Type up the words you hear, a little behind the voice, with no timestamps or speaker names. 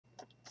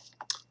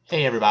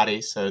Hey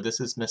everybody, so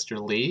this is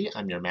Mr. Lee.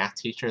 I'm your math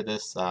teacher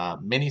this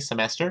mini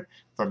semester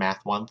for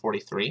Math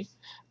 143.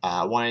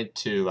 I wanted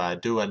to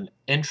do an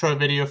intro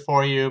video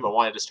for you, but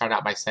wanted to start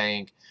out by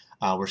saying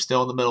we're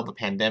still in the middle of a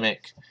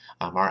pandemic.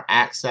 Our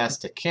access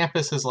to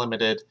campus is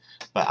limited,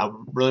 but I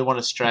really want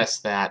to stress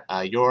that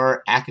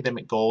your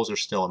academic goals are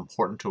still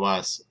important to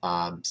us.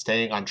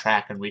 Staying on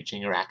track and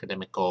reaching your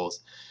academic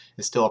goals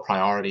is still a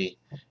priority,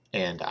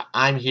 and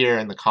I'm here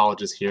and the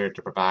college is here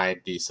to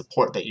provide the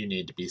support that you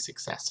need to be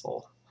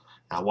successful.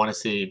 I want to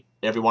see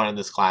everyone in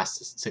this class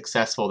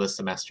successful this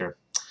semester.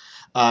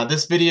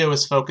 This video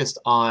is focused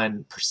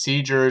on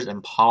procedures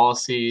and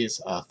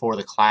policies for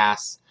the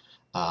class.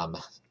 I'm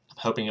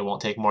hoping it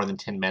won't take more than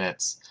 10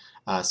 minutes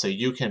so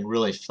you can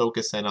really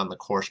focus in on the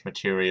course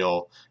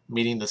material,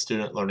 meeting the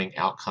student learning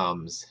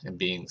outcomes, and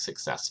being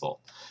successful.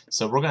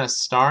 So we're going to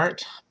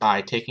start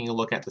by taking a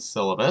look at the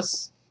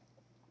syllabus.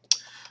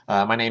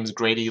 My name is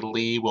Grady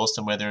Lee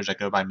Wilson Withers. I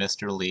go by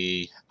Mr.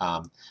 Lee.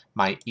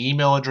 My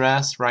email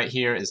address right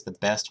here is the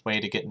best way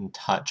to get in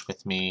touch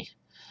with me.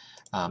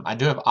 I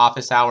do have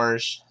office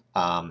hours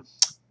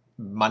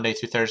Monday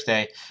through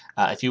Thursday.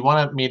 If you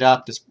want to meet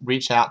up, just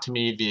reach out to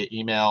me via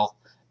email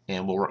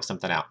and we'll work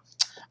something out.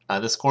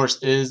 This course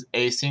is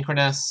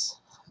asynchronous,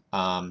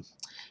 and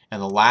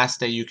the last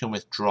day you can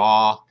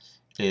withdraw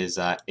is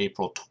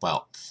April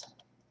 12th.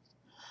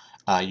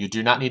 You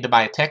do not need to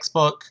buy a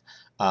textbook.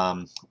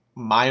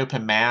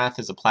 MyOpenMath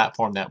is a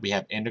platform that we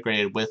have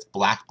integrated with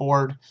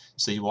Blackboard,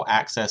 so you will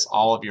access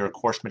all of your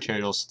course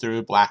materials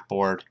through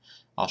Blackboard.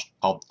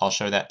 I'll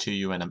show that to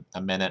you in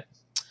a minute.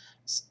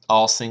 It's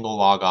all single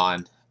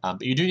logon,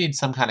 but you do need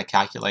some kind of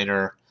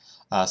calculator,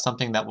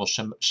 something that will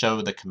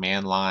show the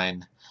command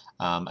line.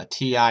 A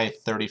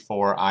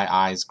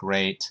TI-34II is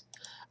great.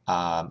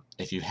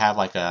 If you have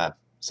like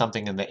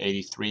something in the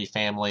 83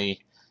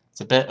 family,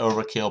 it's a bit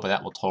overkill, but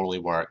that will totally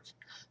work.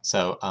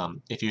 So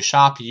if you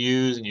shop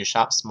used and you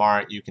shop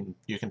smart, you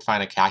can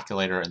find a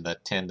calculator in the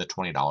 $10 to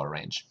 $20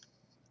 range.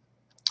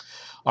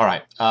 All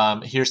right,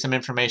 here's some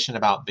information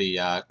about the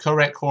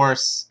CoRET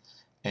course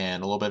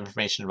and a little bit of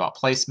information about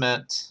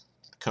placement.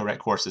 The CoRET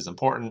course is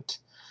important.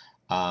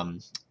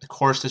 The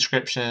course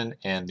description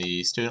and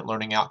the student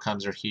learning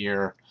outcomes are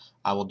here.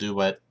 I will do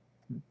what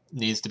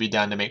needs to be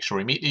done to make sure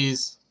we meet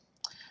these.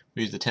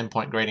 We use the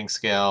 10-point grading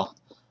scale.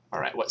 All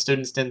right, what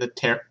students tend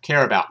to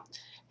care about.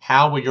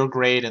 How will your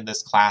grade in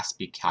this class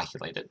be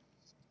calculated?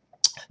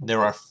 There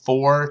are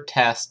 4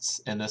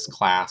 tests in this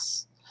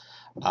class.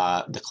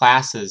 The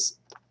class is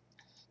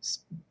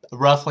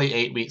roughly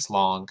 8 weeks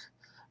long,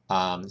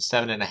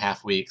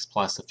 7.5 weeks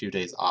plus a few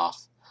days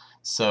off.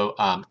 So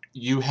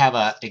you have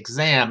an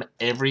exam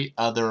every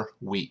other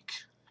week,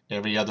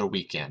 every other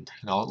weekend.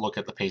 And I'll look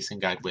at the pacing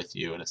guide with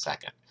you in a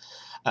second.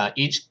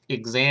 Each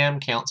exam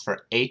counts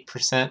for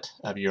 8%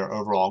 of your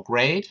overall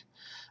grade,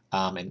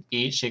 and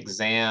each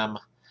exam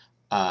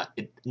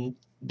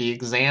the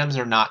exams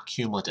are not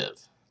cumulative.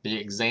 The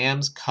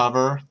exams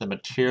cover the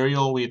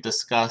material we've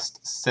discussed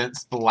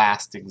since the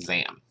last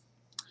exam.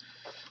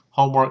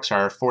 Homeworks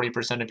are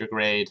 40% of your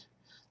grade.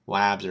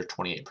 Labs are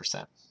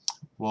 28%.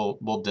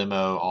 We'll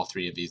demo all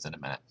 3 of these in a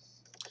minute.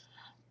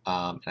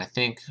 And I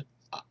think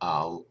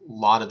a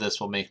lot of this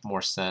will make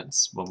more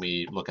sense when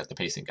we look at the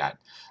pacing guide.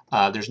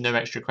 There's no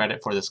extra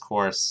credit for this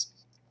course.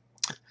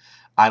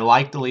 I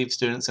like to leave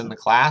students in the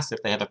class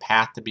if they have a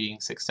path to being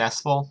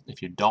successful.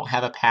 If you don't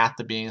have a path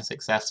to being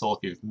successful, if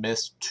you've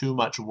missed too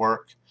much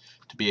work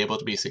to be able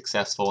to be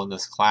successful in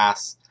this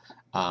class,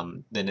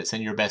 then it's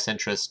in your best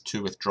interest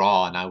to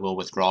withdraw, and I will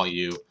withdraw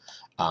you.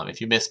 If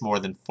you miss more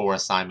than 4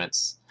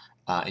 assignments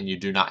and you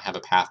do not have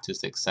a path to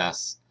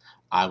success,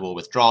 I will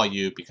withdraw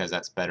you because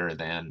that's better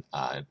than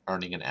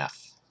earning an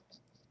F.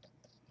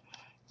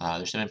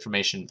 There's some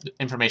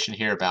information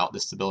here about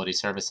disability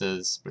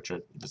services,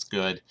 that's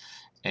good,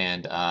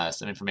 and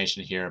some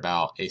information here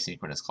about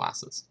asynchronous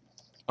classes.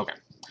 Okay,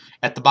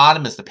 at the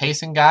bottom is the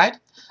pacing guide.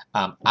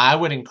 I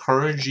would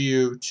encourage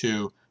you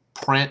to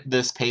print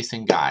this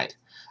pacing guide,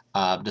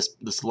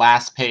 this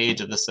last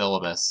page of the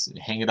syllabus.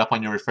 Hang it up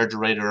on your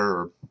refrigerator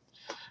or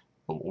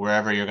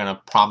wherever you're going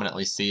to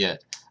prominently see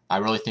it. I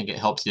really think it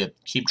helps you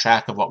keep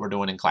track of what we're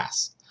doing in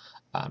class.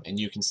 And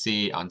you can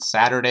see on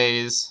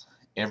Saturdays,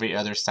 every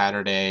other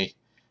Saturday,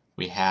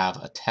 we have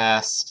a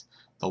test.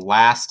 The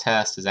last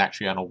test is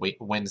actually on a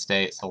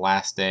Wednesday. It's the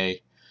last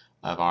day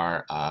of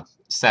our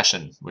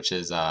session, which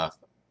is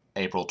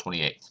April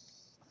 28th.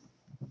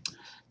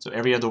 So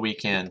every other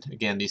weekend,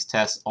 again, these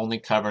tests only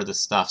cover the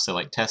stuff. So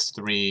like test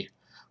 3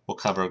 will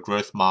cover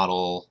growth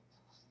model,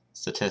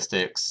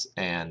 statistics,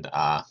 and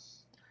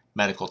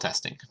medical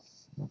testing.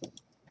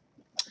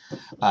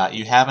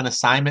 You have an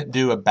assignment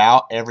due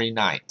about every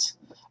night.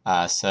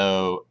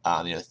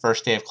 The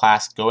first day of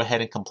class, go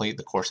ahead and complete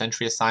the course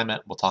entry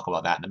assignment. We'll talk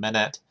about that in a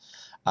minute.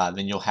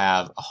 Then you'll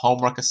have a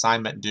homework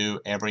assignment due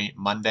every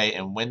Monday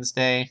and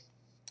Wednesday.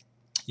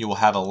 You will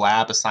have a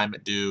lab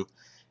assignment due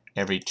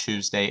every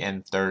Tuesday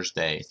and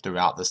Thursday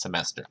throughout the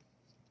semester.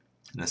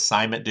 An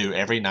assignment due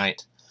every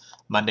night,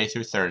 Monday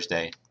through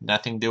Thursday.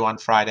 Nothing due on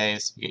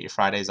Fridays. You get your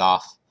Fridays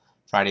off.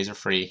 Fridays are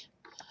free.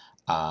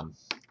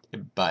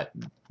 But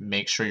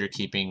make sure you're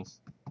keeping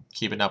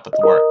up with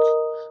the work.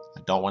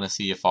 I don't want to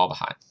see you fall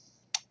behind.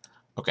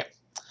 Okay,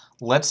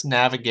 let's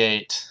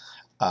navigate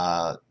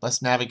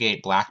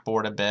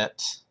Blackboard a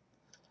bit.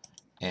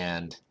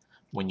 And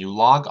when you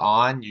log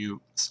on,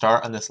 you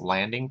start on this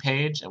landing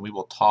page, and we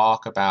will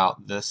talk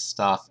about this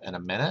stuff in a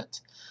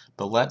minute.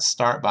 But let's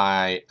start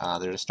by,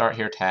 there's a Start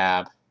Here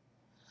tab,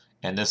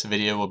 and this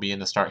video will be in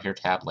the Start Here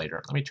tab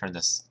later. Let me turn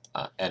this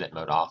edit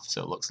mode off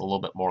so it looks a little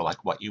bit more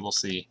like what you will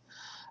see.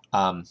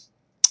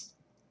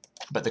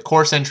 But the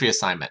course entry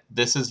assignment,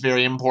 this is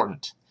very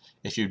important.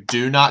 If you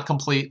do not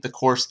complete the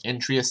course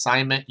entry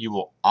assignment, you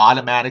will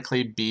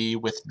automatically be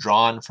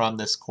withdrawn from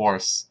this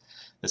course.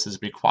 This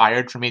is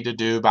required for me to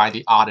do by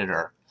the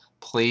auditor.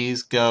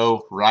 Please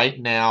go right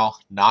now,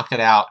 knock it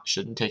out.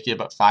 Shouldn't take you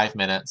but 5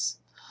 minutes.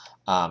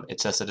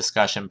 It's just a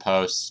discussion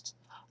post.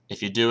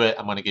 If you do it,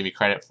 I'm going to give you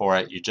credit for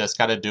it. You just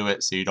got to do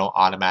it so you don't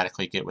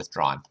automatically get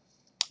withdrawn.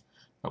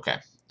 Okay.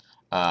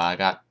 I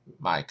got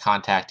my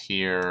contact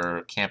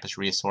here, campus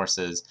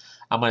resources.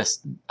 I'm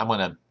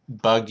gonna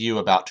bug you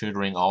about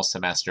tutoring all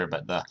semester,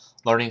 but the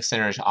Learning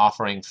Center is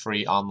offering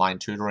free online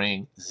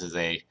tutoring. This is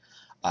a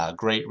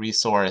great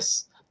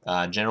resource.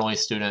 Generally,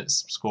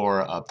 students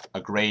score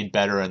a grade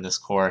better in this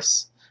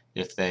course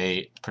if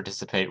they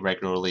participate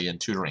regularly in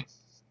tutoring.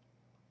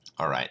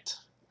 All right.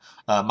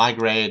 My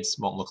grades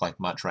won't look like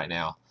much right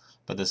now,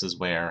 but this is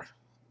where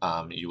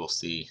you will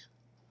see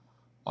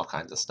all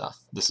kinds of stuff.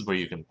 This is where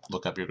you can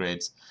look up your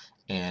grades,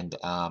 and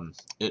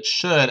it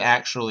should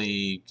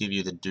actually give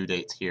you the due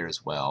dates here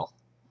as well.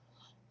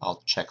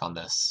 I'll check on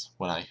this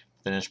when I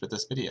finish with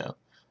this video.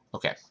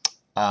 Okay.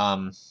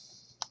 What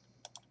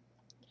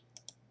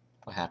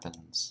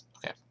happens?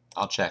 Okay,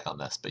 I'll check on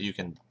this, but you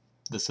can,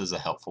 this is a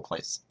helpful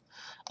place.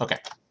 Okay,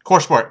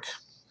 coursework.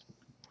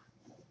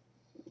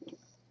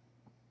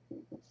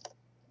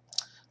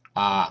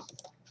 I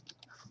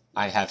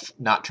have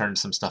not turned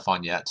some stuff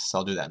on yet, so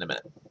I'll do that in a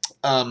minute.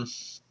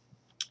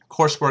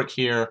 Coursework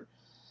here,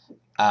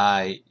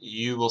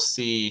 you will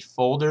see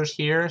folders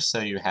here. So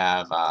you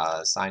have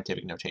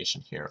scientific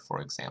notation here,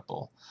 for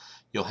example.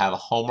 You'll have a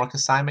homework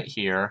assignment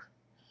here,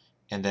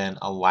 and then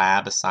a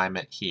lab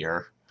assignment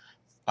here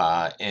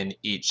in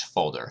each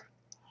folder.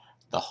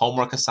 The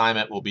homework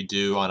assignment will be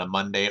due on a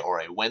Monday or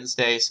a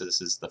Wednesday. So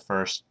this is the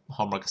first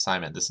homework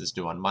assignment. This is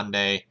due on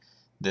Monday.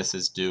 This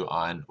is due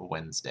on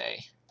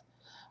Wednesday.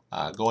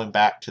 Going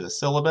back to the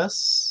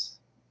syllabus,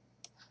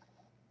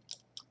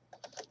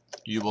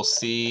 you will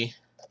see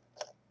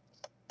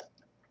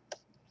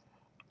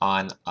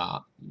on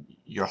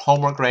your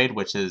homework grade,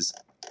 which is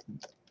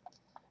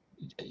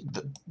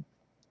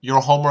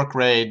your homework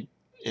grade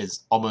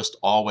is almost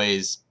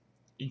always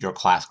your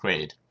class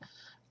grade.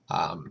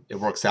 It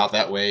works out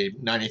that way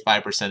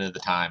 95% of the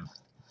time.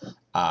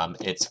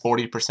 It's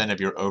 40% of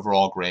your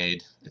overall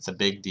grade. It's a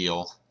big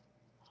deal.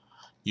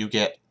 You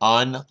get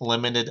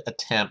unlimited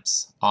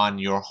attempts on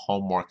your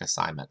homework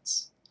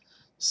assignments.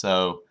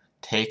 So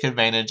take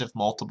advantage of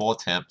multiple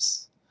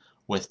attempts.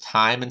 With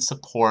time and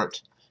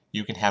support,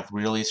 you can have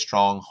really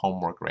strong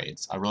homework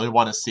grades. I really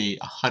want to see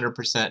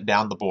 100%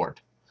 down the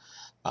board.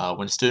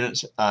 When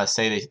students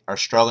say they are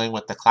struggling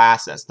with the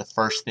class, that's the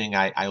first thing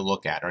I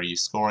look at. Are you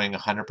scoring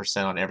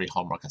 100% on every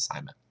homework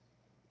assignment?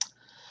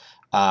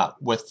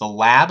 With the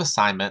lab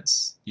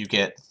assignments, you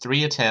get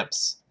 3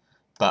 attempts,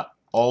 but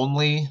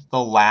only the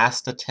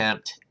last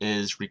attempt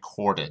is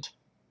recorded.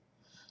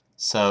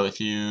 So if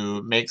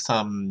you make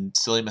some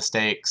silly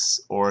mistakes,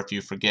 or if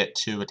you forget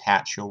to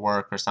attach your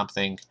work or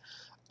something,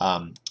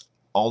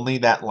 only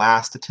that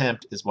last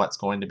attempt is what's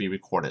going to be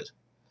recorded.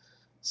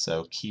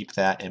 So keep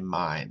that in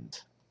mind.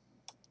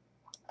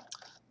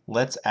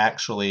 Let's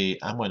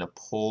actually, I'm going to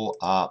pull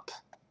up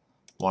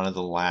one of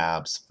the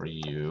labs for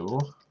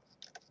you,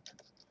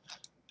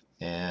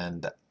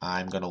 and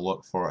I'm going to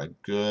look for a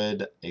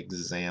good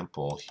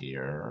example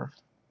here.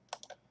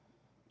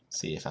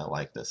 See if I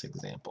like this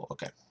example.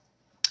 Okay.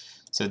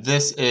 So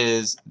this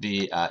is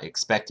the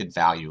expected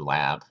value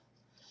lab.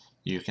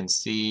 You can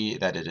see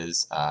that it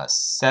is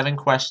 7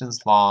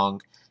 questions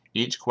long.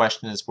 Each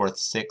question is worth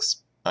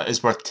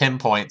 10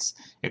 points,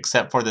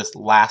 except for this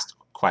last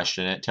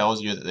question. It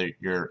tells you that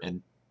you're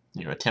in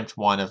attempt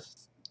 1 of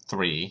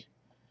 3.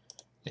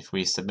 If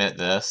we submit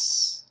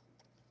this,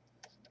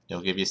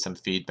 it'll give you some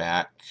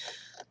feedback,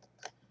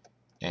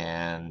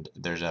 and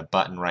there's a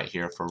button right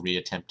here for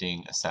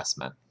reattempting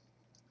assessment.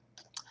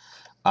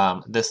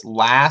 This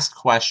last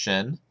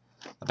question,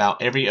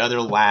 about every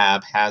other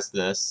lab has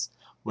this,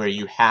 where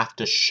you have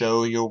to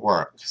show your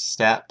work,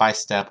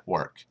 step-by-step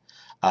work.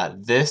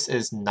 This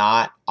is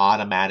not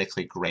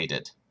automatically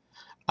graded.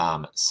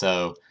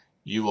 So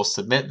you will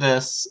submit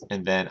this,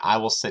 and then I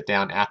will sit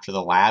down after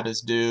the lab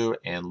is due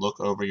and look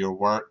over your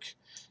work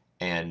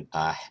and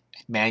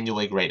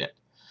manually grade it.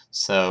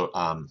 So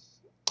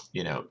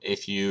you know,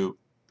 if you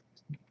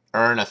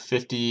earn a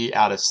 50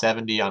 out of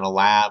 70 on a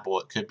lab, well,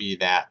 it could be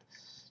that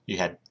you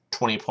had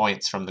 20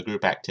 points from the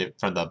group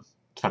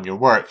from your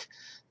work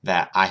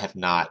that I have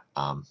not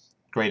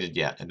graded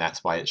yet, and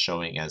that's why it's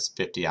showing as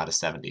 50 out of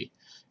 70.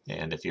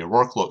 And if your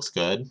work looks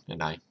good,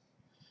 and I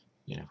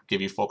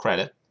give you full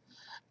credit,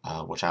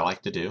 which I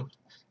like to do,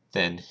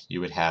 then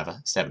you would have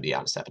a 70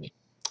 out of 70.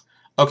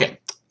 Okay,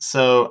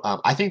 so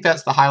I think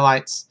that's the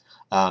highlights.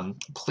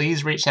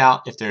 Please reach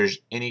out if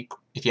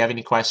you have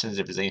any questions,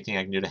 if there's anything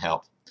I can do to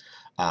help.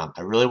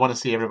 I really want to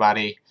see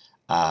everybody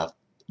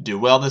do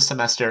well this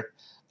semester,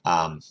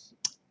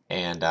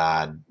 and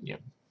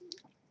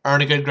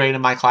earn a good grade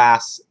in my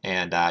class.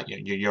 And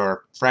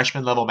your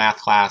freshman level math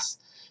class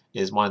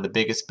is one of the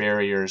biggest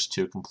barriers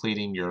to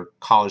completing your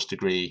college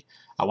degree.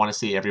 I want to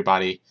see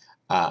everybody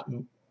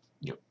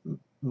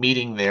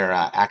meeting their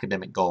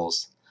academic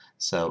goals.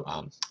 So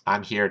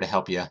I'm here to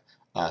help you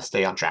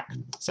stay on track.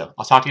 So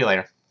I'll talk to you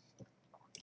later.